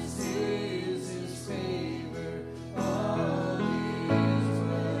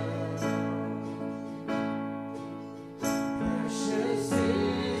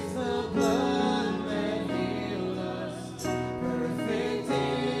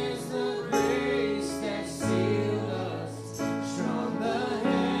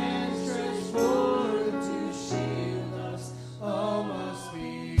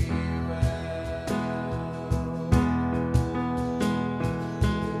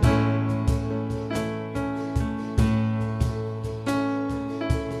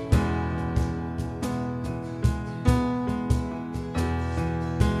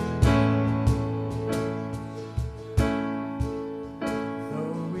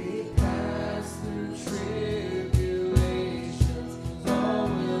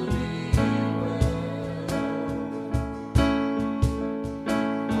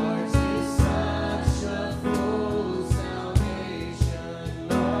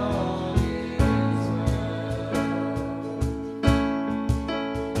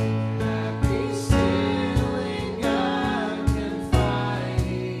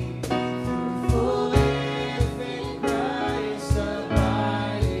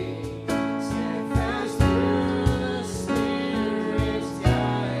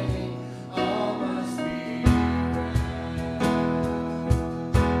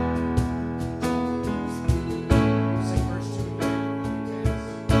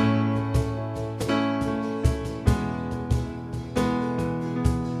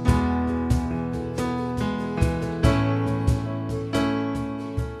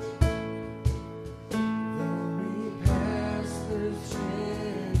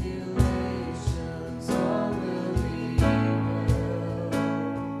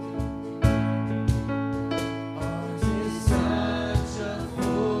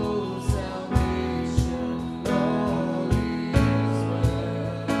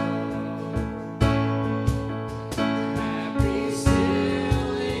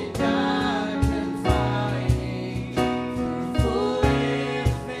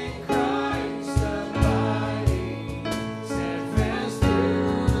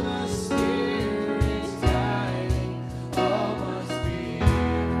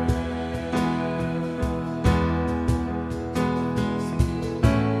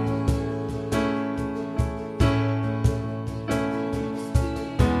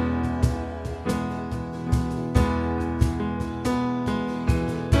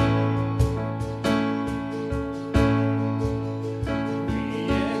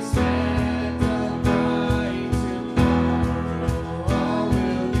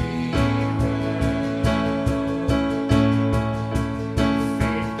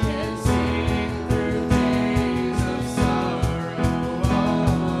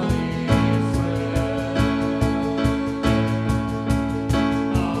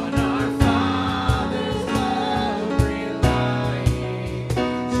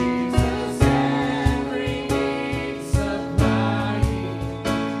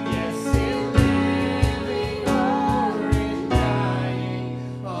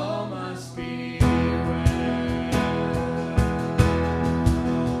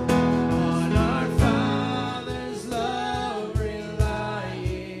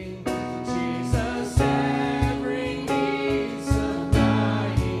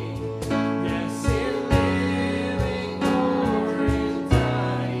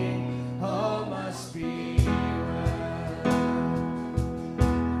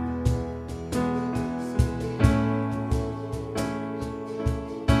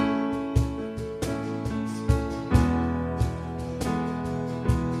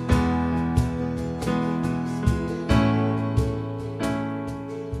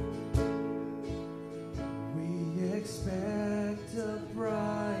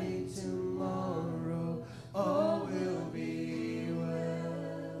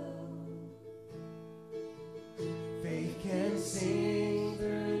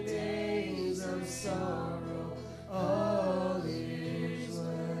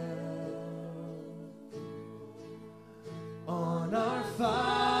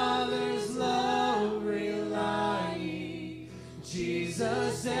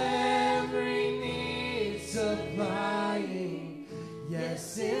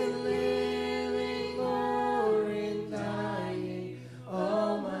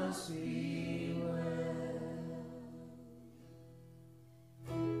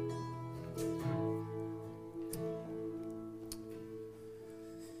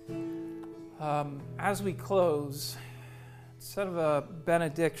 As we close, instead of a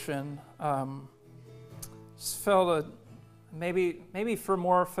benediction, just felt maybe for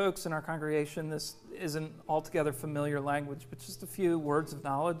more folks in our congregation, this isn't altogether familiar language, but just a few words of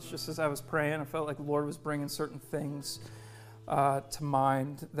knowledge. Just as I was praying, I felt like the Lord was bringing certain things to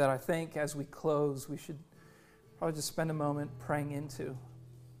mind that I think as we close, we should probably just spend a moment praying into.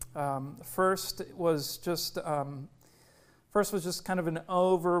 First was just kind of an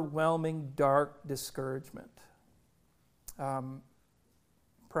overwhelming, dark discouragement.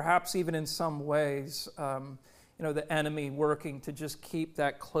 Perhaps even in some ways, the enemy working to just keep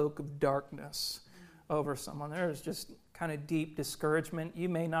that cloak of darkness over someone. There's just kind of deep discouragement.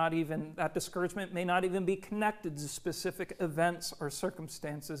 That discouragement may not even be connected to specific events or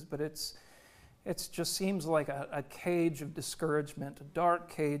circumstances, but it just seems like a cage of discouragement, a dark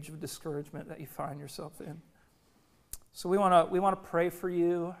cage of discouragement that you find yourself in. So we want to pray for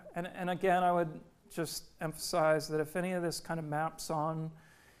you, and again, I would just emphasize that if any of this kind of maps on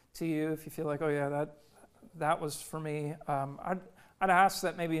to you, if you feel like, oh yeah, that was for me, I'd ask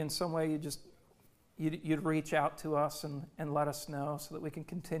that maybe in some way you'd reach out to us and let us know so that we can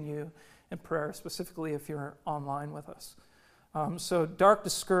continue in prayer, specifically if you're online with us. So dark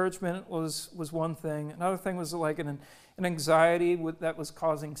discouragement was one thing. Another thing was like an anxiety that was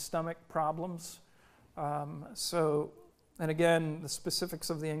causing stomach problems. And again, the specifics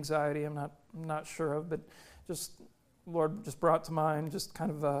of the anxiety I'm not sure of, but just Lord just brought to mind just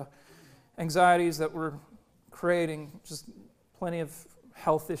kind of anxieties that were creating just plenty of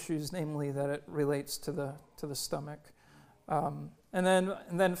health issues, namely that it relates to the stomach. And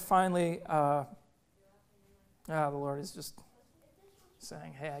then finally, the Lord is just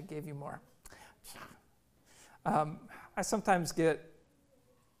saying, hey, I gave you more. I sometimes get,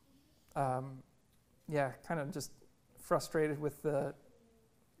 kind of just frustrated with the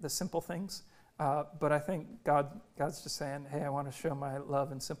simple things, but I think God's just saying, hey, I want to show my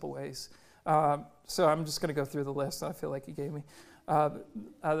love in simple ways. So I'm just going to go through the list I feel like He gave me.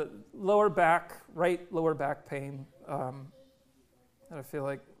 Right lower back pain that I feel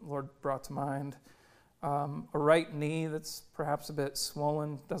like the Lord brought to mind. A right knee that's perhaps a bit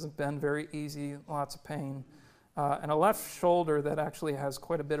swollen, doesn't bend very easy, lots of pain. And a left shoulder that actually has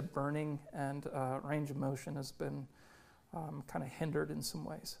quite a bit of burning, and range of motion has been kind of hindered in some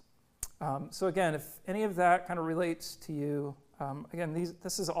ways. So again, if any of that kind of relates to you, again,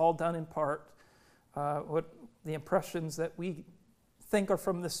 this is all done in part. What the impressions that we think are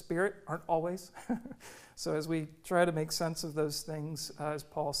from the Spirit aren't always. So as we try to make sense of those things, as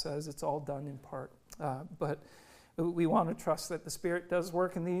Paul says, it's all done in part. But we want to trust that the Spirit does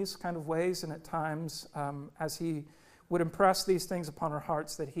work in these kind of ways, and at times, as He would impress these things upon our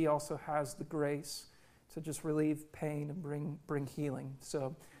hearts, that He also has the grace to just relieve pain and bring healing.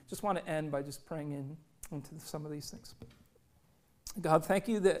 So just want to end by just praying into some of these things. God, thank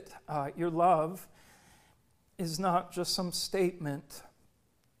you that your love is not just some statement,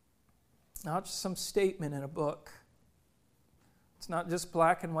 in a book. It's not just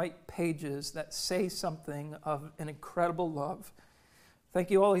black and white pages that say something of an incredible love.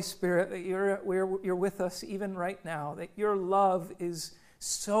 Thank you, Holy Spirit, that you're with us even right now, that your love is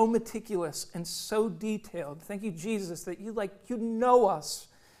so meticulous and so detailed. Thank you, Jesus, that you know us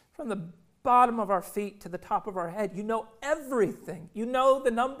from the bottom of our feet to the top of our head. You know everything. You know the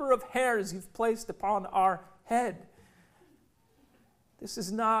number of hairs you've placed upon our head. This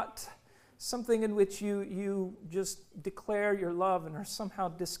is not something in which you just declare your love and are somehow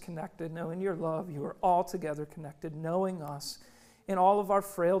disconnected. No, in your love, you are altogether connected, knowing us in all of our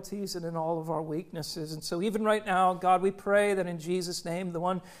frailties and in all of our weaknesses. And so even right now, God, we pray that in Jesus' name,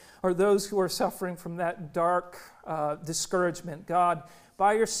 those who are suffering from that dark discouragement, God,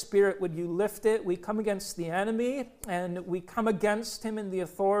 by your Spirit, would you lift it? We come against the enemy, and we come against him in the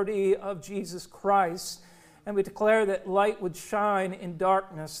authority of Jesus Christ. And we declare that light would shine in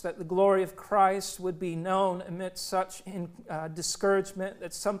darkness, that the glory of Christ would be known amidst such discouragement,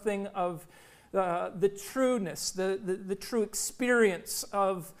 that something of the trueness, the true experience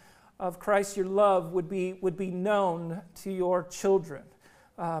of Christ, your love, would be known to your children.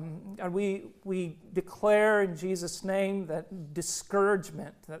 And we declare in Jesus' name that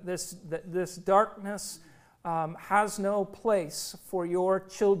discouragement, that this darkness has no place for your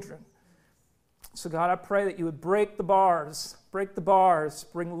children. So God, I pray that you would break the bars,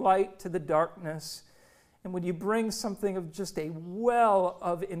 bring light to the darkness, and would you bring something of just a well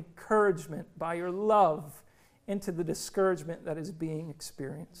of encouragement by your love into the discouragement that is being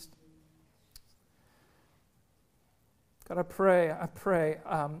experienced. God, I pray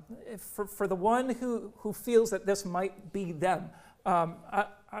for the one who feels that this might be them. I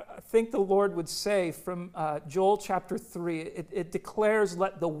I think the Lord would say from Joel chapter 3, it declares,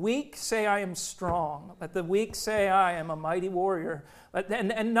 let the weak say I am strong. Let the weak say I am a mighty warrior.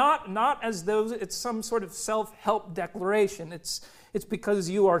 And not as though it's some sort of self-help declaration. It's because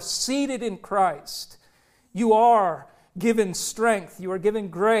you are seated in Christ. You are given strength. You are given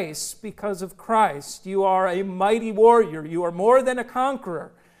grace because of Christ. You are a mighty warrior. You are more than a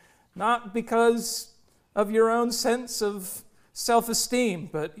conqueror. Not because of your own sense of self-esteem,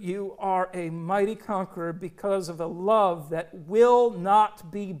 but you are a mighty conqueror because of a love that will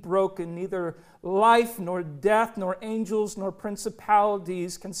not be broken. Neither life, nor death, nor angels, nor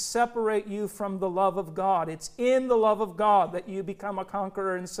principalities can separate you from the love of God. It's in the love of God that you become a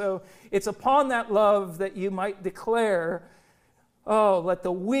conqueror, and so it's upon that love that you might declare, oh, let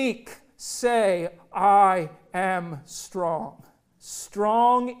the weak say, I am strong.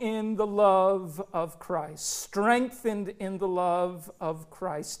 Strong in the love of Christ, strengthened in the love of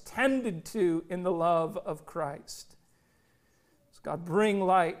Christ, tended to in the love of Christ. So God, bring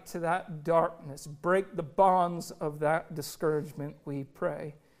light to that darkness, break the bonds of that discouragement, we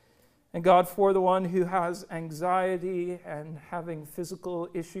pray. And God, for the one who has anxiety and having physical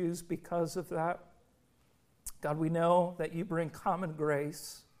issues because of that, God, we know that you bring common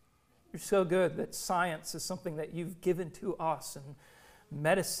grace. You're so good that science is something that you've given to us, and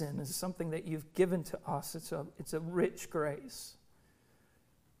medicine is something that you've given to us. It's a rich grace.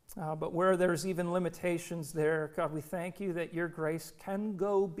 But where there's even limitations there, God, we thank you that your grace can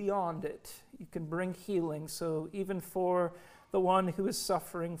go beyond it. You can bring healing. So even for the one who is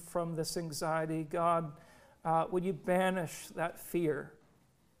suffering from this anxiety, God, would you banish that fear?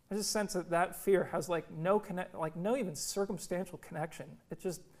 There's a sense that fear has no even circumstantial connection.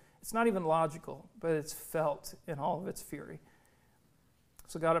 It's not even logical, but it's felt in all of its fury.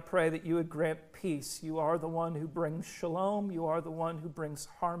 So God, I pray that you would grant peace. You are the one who brings shalom. You are the one who brings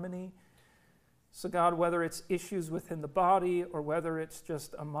harmony. So God, whether it's issues within the body or whether it's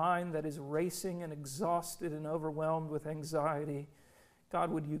just a mind that is racing and exhausted and overwhelmed with anxiety,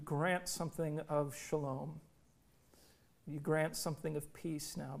 God, would you grant something of shalom? Would you grant something of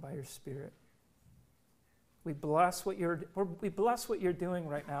peace now by your Spirit? We bless what you're doing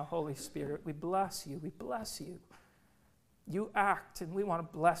right now, Holy Spirit. We bless you. We bless you. You act, and we want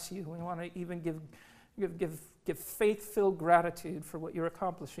to bless you. We want to even give faith-filled gratitude for what you're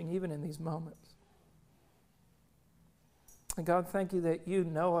accomplishing, even in these moments. And God, thank you that you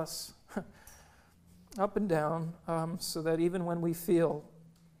know us up and down, so that even when we feel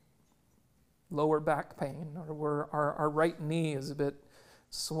lower back pain, or our right knee is a bit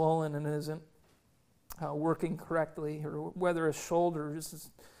swollen and isn't working correctly, or whether a shoulder is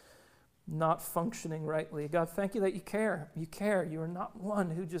not functioning rightly. God, thank you that you care. You care. You are not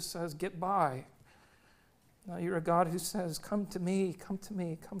one who just says, get by. No, you're a God who says, come to me, come to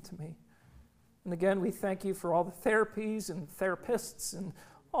me, come to me. And again, we thank you for all the therapies and therapists and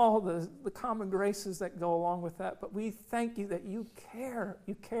all the common graces that go along with that. But we thank you that you care.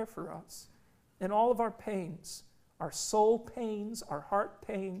 You care for us in all of our pains, our soul pains, our heart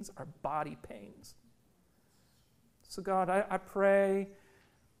pains, our body pains. So God, I pray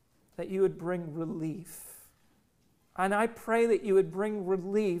that you would bring relief. And I pray that you would bring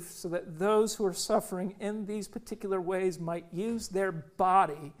relief so that those who are suffering in these particular ways might use their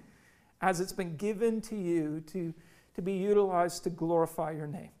body as it's been given to you to be utilized to glorify your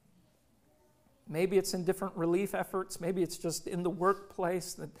name. Maybe it's in different relief efforts. Maybe it's just in the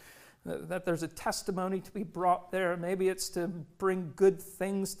workplace that there's a testimony to be brought there. Maybe it's to bring good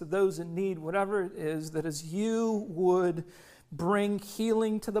things to those in need. Whatever it is, that as you would bring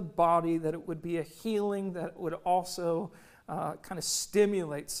healing to the body, that it would be a healing that would also kind of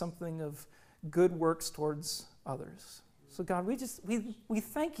stimulate something of good works towards others. So God, we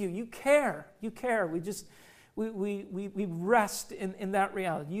thank you. You care. You care. We rest in that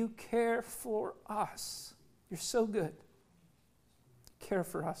reality. You care for us. You're so good. Care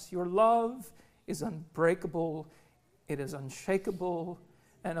for us. Your love is unbreakable. It is unshakable.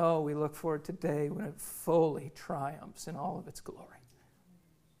 And we look forward to today when it fully triumphs in all of its glory.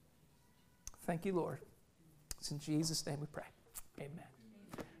 Thank you, Lord. It's in Jesus' name we pray. Amen.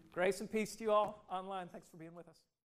 Grace and peace to you all online. Thanks for being with us.